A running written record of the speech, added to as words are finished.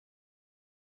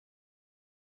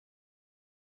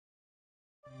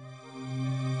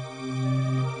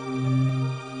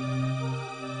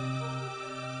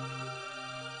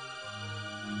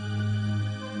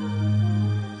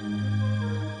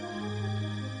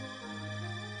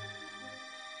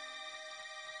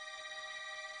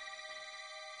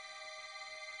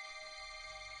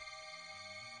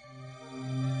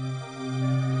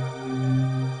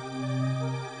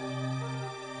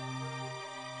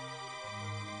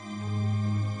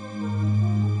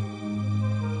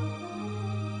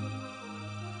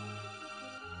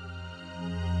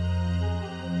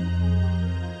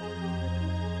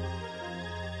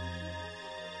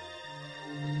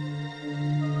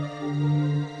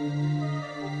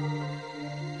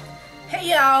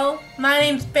y'all, my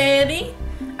name's Betty.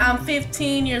 I'm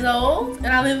 15 years old and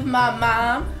I live with my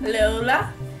mom,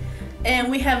 Lola. And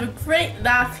we have a great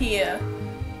life here.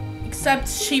 Except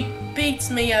she beats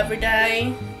me every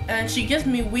day and she gives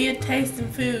me weird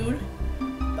tasting food.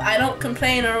 But I don't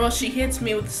complain or else she hits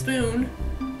me with a spoon.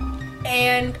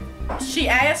 And she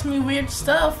asks me weird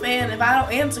stuff, and if I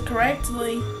don't answer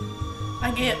correctly,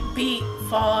 I get beat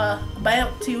for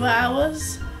about 2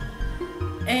 hours.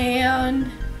 And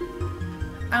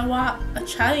I want a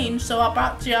change, so I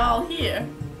brought y'all here.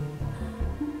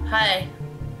 Hi,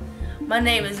 my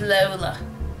name is Lola.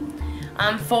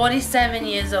 I'm 47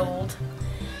 years old,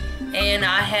 and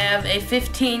I have a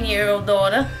 15-year-old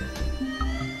daughter.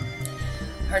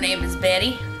 Her name is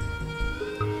Betty,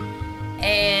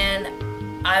 and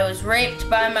I was raped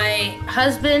by my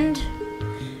husband,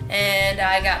 and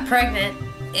I got pregnant,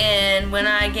 and when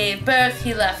I gave birth,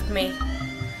 he left me.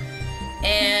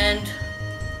 And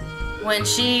when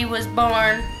she was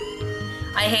born,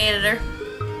 I hated her.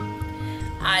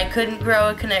 I couldn't grow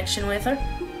a connection with her.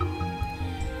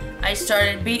 I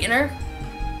started beating her.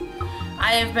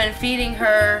 I have been feeding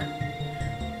her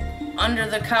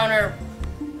under-the-counter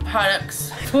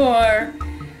products for,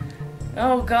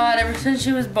 oh God, ever since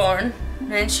she was born.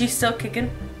 And she's still kicking.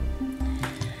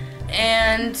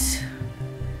 And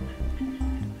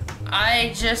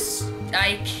I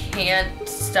can't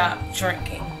stop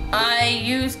drinking. I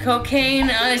use cocaine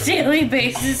on a daily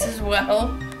basis as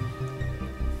well.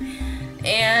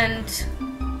 And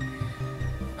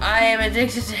I am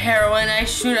addicted to heroin. I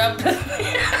shoot up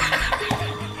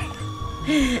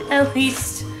at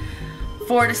least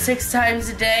 4 to 6 times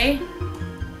a day.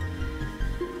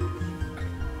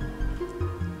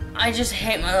 I just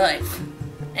hate my life,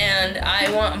 and I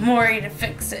want Maury to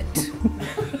fix it.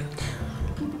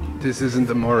 This isn't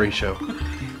the Maury show.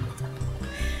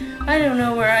 I don't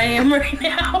know where I am right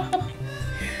now.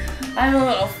 I'm a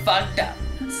little fucked up.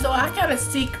 So I got a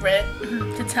secret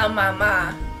to tell my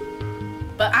mom,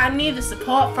 but I need the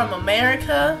support from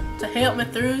America to help me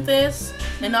through this,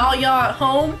 and all y'all at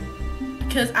home,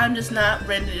 because I'm just not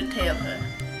ready to tell her.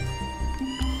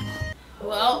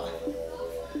 Well,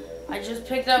 I just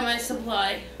picked up my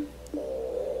supply.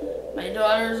 My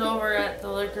daughter's over at the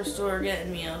liquor store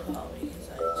getting me alcohol because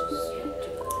I just can't do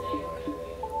that anymore.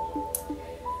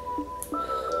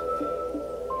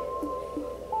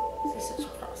 This is such a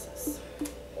process.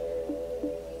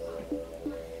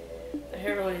 The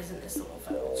heroin is in this little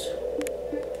pouch.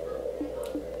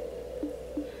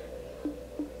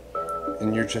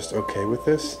 And you're just okay with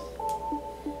this?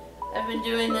 I've been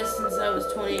doing this since I was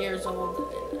 20 years old,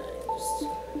 and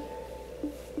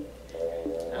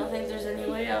I don't think there's any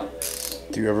way out.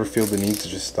 Do you ever feel the need to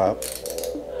just stop?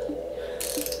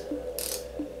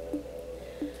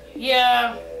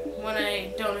 Yeah, when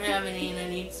I don't have any and I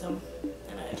need some,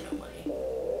 and I have no money.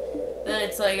 Then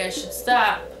it's like I should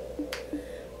stop.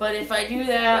 But if I do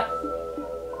that,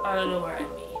 I don't know where I'd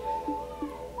be.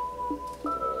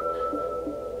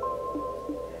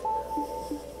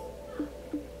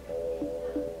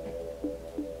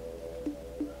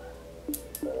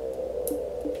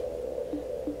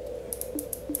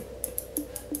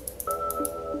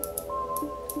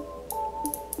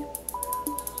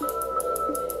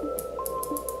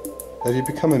 Have you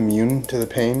become immune to the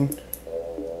pain?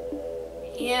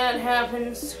 Yeah, it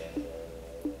happens.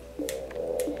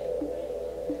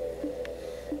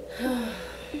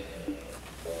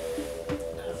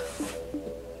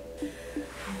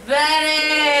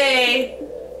 Betty!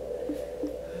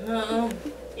 Uh-oh.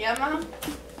 Yeah, Mom?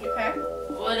 You okay?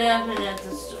 What happened at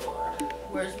the store?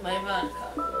 Where's my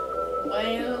vodka?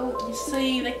 Well, you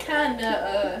see, they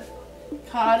kinda,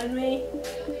 carded me.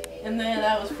 And then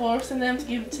I was forcing them to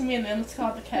give it to me, and then it's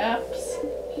called the cops.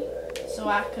 So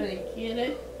I couldn't get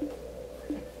it.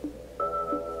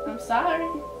 I'm sorry.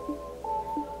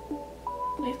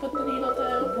 Please put the needle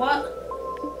down. What?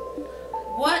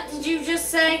 What did you just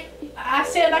say? I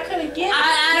said I couldn't get it.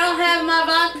 I don't have my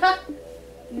vodka?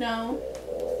 No.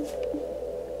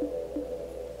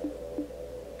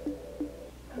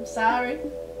 I'm sorry.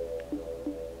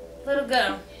 Little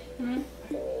girl. Hmm?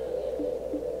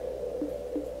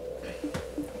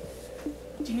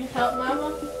 Do you need help, Mama?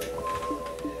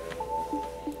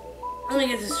 Let me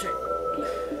get this straight.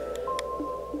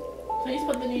 Please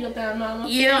put the needle down, Mama.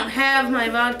 You don't have my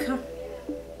vodka?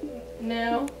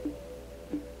 No.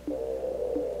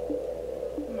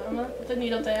 Mama, put the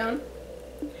needle down.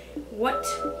 What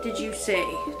did you say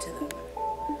to them?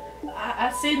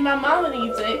 I said my mama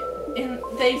needs it, and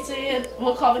they said,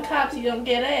 we'll call the cops, you don't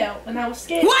get out, and I was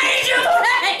scared. What did you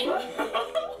say?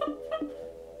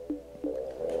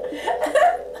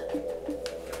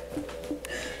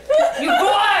 You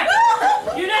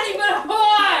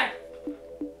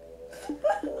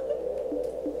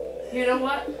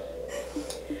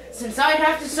I'd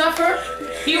have to suffer,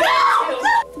 you would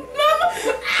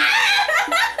too.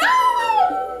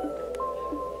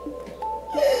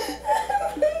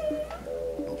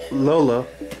 Lola,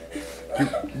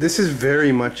 this is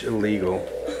very much illegal.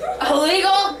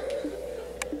 Illegal?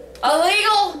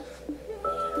 Illegal?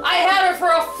 I had her for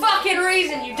a fucking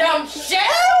reason, you dumb shit!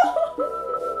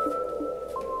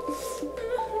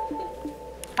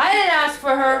 I didn't ask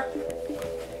for her.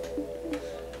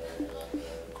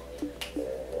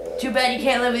 Too bad you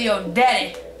can't live with your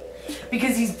daddy.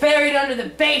 Because he's buried under the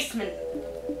basement.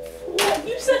 What?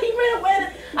 You said he ran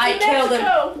away. I killed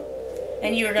him.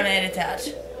 And you were gonna edit that.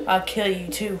 I'll kill you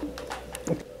too.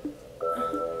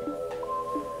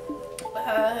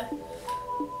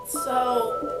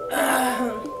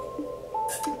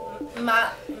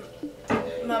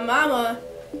 My mama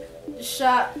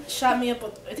shot me up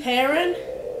with heroin.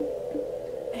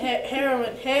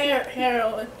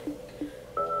 Heroin.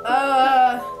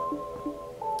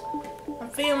 I'm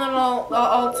feeling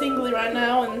all tingly right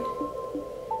now and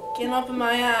getting up in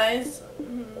my eyes.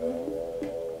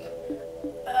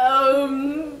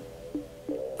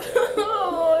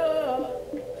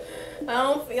 I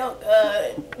don't feel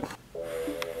good.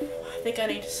 I think I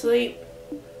need to sleep.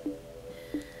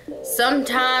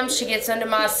 Sometimes she gets under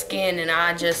my skin and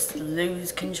I just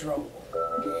lose control.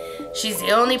 She's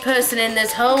the only person in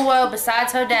this whole world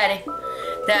besides her daddy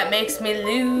that makes me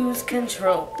lose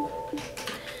control.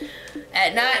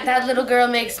 At night, that little girl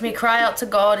makes me cry out to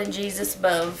God and Jesus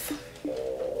above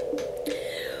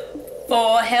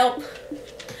for help,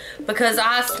 because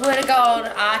I swear to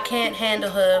God, I can't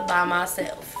handle her by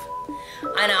myself,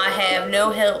 and I have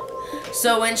no help.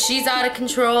 So when she's out of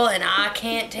control and I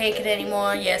can't take it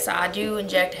anymore, yes, I do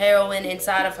inject heroin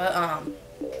inside of her arm.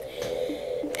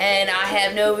 And I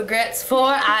have no regrets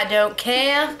for it. I don't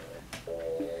care.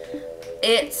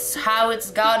 It's how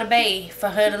it's gotta be for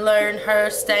her to learn her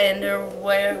standard.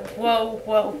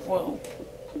 Whoa.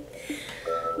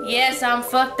 Yes, I'm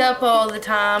fucked up all the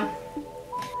time.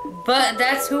 But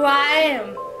that's who I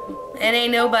am. And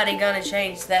ain't nobody gonna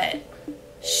change that.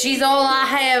 She's all I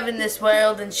have in this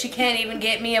world, and she can't even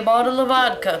get me a bottle of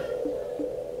vodka.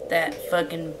 That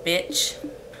fucking bitch.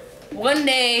 One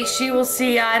day she will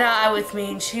see eye to eye with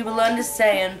me, and she will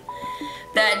understand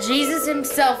that Jesus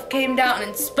himself came down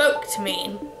and spoke to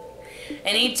me.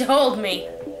 And he told me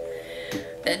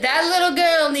that that little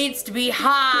girl needs to be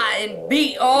high and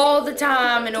beat all the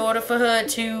time in order for her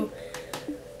to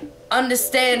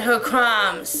understand her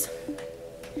crimes.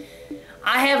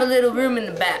 I have a little room in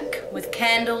the back with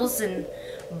candles and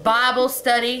Bible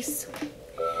studies.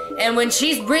 And when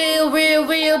she's real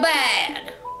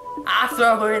bad, I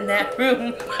throw her in that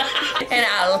room and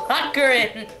I lock her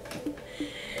in.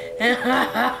 And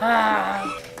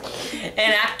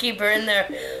I keep her in there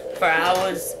for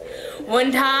hours.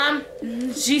 One time,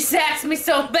 she sassed me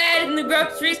so bad in the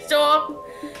grocery store.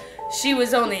 She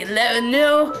was only 11,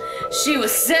 no, she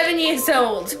was 7 years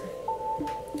old.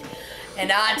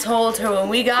 And I told her when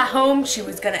we got home she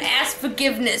was gonna ask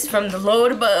forgiveness from the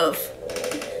Lord above.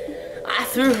 I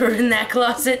threw her in that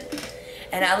closet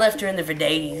and I left her in there for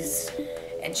days.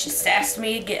 And she sassed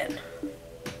me again.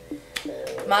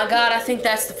 My God, I think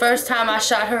that's the first time I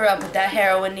shot her up with that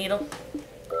heroin needle.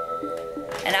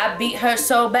 And I beat her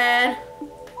so bad,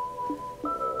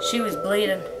 she was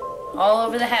bleeding all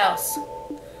over the house.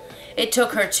 It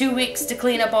took her 2 weeks to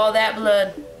clean up all that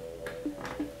blood.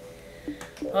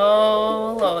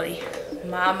 Oh, Lordy.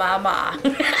 My.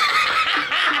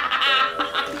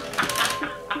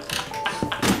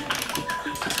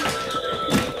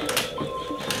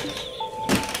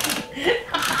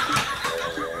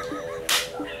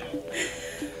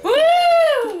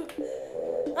 Woo!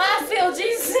 I feel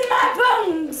Jesus in my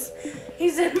bones.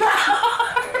 He's in my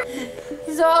heart.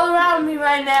 He's all around me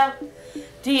right now.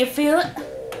 Do you feel it?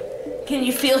 Can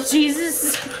you feel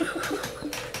Jesus?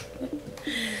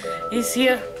 He's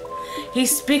here.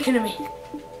 He's speaking to me.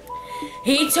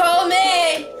 He told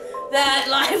me that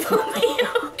life will be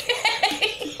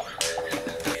okay.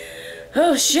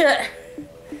 Oh shit.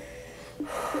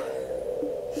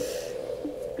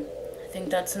 I think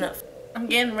that's enough. I'm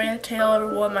getting ready to tell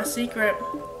everyone my secret.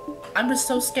 I'm just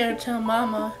so scared to tell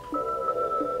Mama.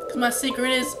 Cause my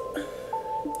secret is,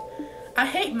 I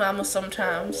hate Mama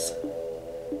sometimes.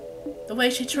 The way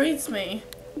she treats me.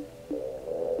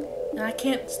 And I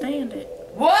can't stand it.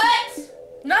 What?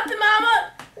 Nothing,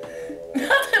 Mama.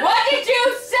 Nothing. What did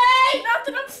you say?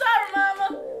 Nothing. I'm sorry, Mama.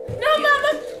 No,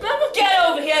 Mama. Mama, Get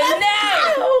over here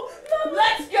now. No, Mama.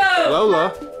 Let's go.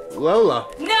 Lola.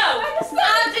 No.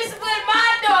 I'll discipline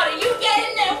my daughter. You get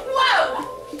in there. Whoa.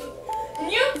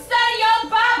 And you study your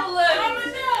Bible learning. Mama,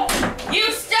 no. You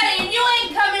study and you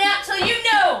ain't coming out till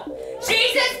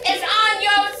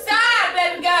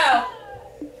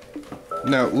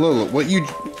Now,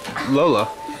 Lola,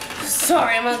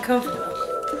 Sorry, I'm uncomfortable.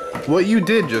 what you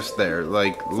did just there,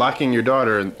 like locking your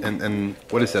daughter and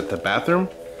what is that, the bathroom?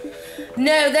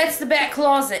 No, that's the back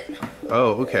closet.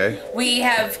 Oh, okay. We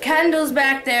have candles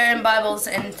back there and Bibles,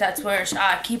 and that's where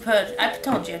I keep her. I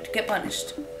told you to get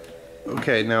punished.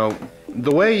 Okay, now,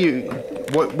 the way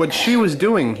what she was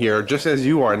doing here, just as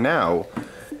you are now,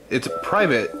 it's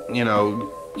private, You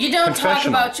don't talk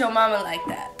confessional. about your mama like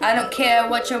that. I don't care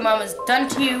what your mama's done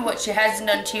to you, what she hasn't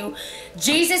done to you.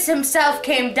 Jesus himself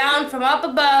came down from up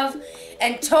above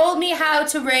and told me how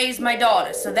to raise my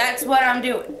daughter. So that's what I'm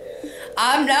doing.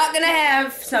 I'm not gonna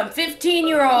have some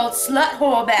 15-year-old slut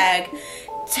whore bag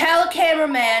tell a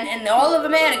cameraman and all of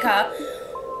America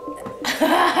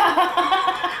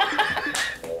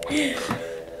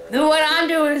that what I'm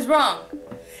doing is wrong.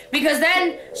 Because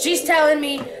then she's telling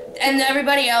me and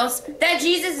everybody else that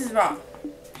Jesus is wrong.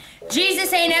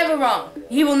 Jesus ain't ever wrong.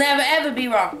 He will never ever be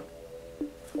wrong.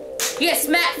 You get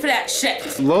smacked for that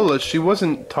shit. Lola, she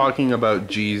wasn't talking about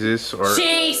Jesus or...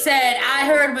 She said, I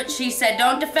heard what she said.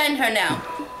 Don't defend her now.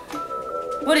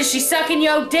 What is she sucking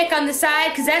your dick on the side?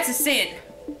 Because that's a sin.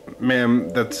 Ma'am,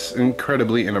 that's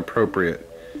incredibly inappropriate.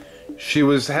 She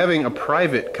was having a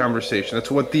private conversation. That's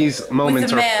what these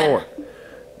moments are for.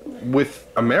 With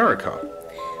America.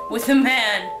 With a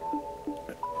man.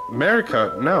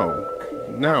 America, no.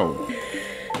 No.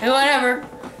 Whatever.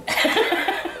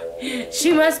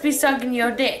 She must be sucking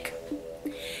your dick.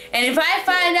 And if I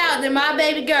find out that my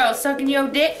baby girl's sucking your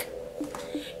dick,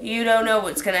 you don't know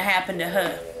what's gonna happen to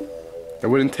her. I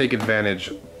wouldn't take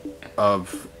advantage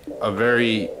of a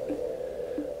very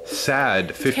sad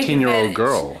 15-year-old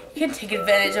girl. You can take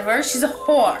advantage of her. She's a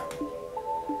whore.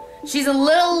 She's a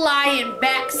little lying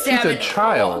backstabbing. She's a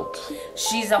child. Whore.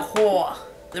 She's a whore.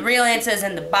 The real answer is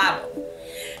in the Bible.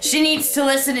 She needs to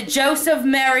listen to Joseph,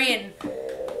 Mary, and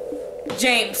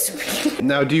James.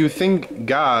 Now, do you think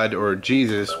God or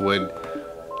Jesus would,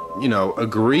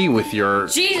 agree with your...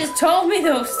 Jesus told me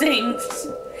those things.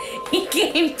 He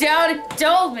came down and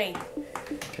told me.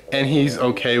 And he's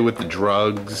okay with the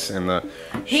drugs and the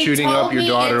shooting up your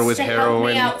daughter with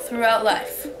heroin? He told me it's to help me out throughout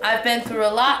life. I've been through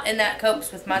a lot, and that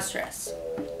copes with my stress.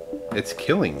 It's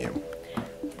killing you.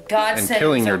 God and said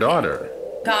killing it was your okay. daughter.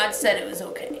 God said it was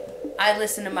okay. I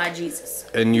listen to my Jesus.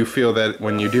 And you feel that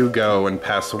when you do go and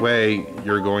pass away,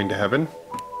 you're going to heaven?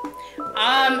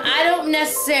 I don't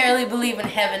necessarily believe in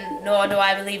heaven, nor do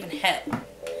I believe in hell.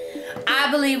 I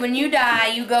believe when you die,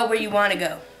 you go where you want to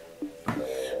go.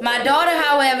 My daughter,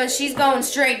 however, she's going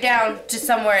straight down to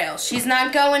somewhere else. She's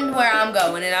not going where I'm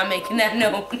going, and I'm making that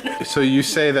known. So you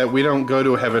say that we don't go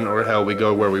to heaven or hell, we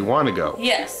go where we want to go.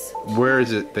 Yes. Where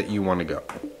is it that you want to go?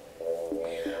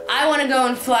 I want to go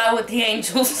and fly with the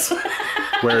angels.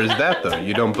 Where is that, though?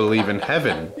 You don't believe in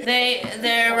heaven.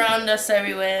 They're around us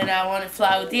everywhere, and I want to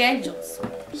fly with the angels.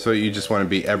 So you just want to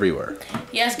be everywhere.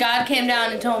 Yes, God came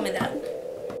down and told me that.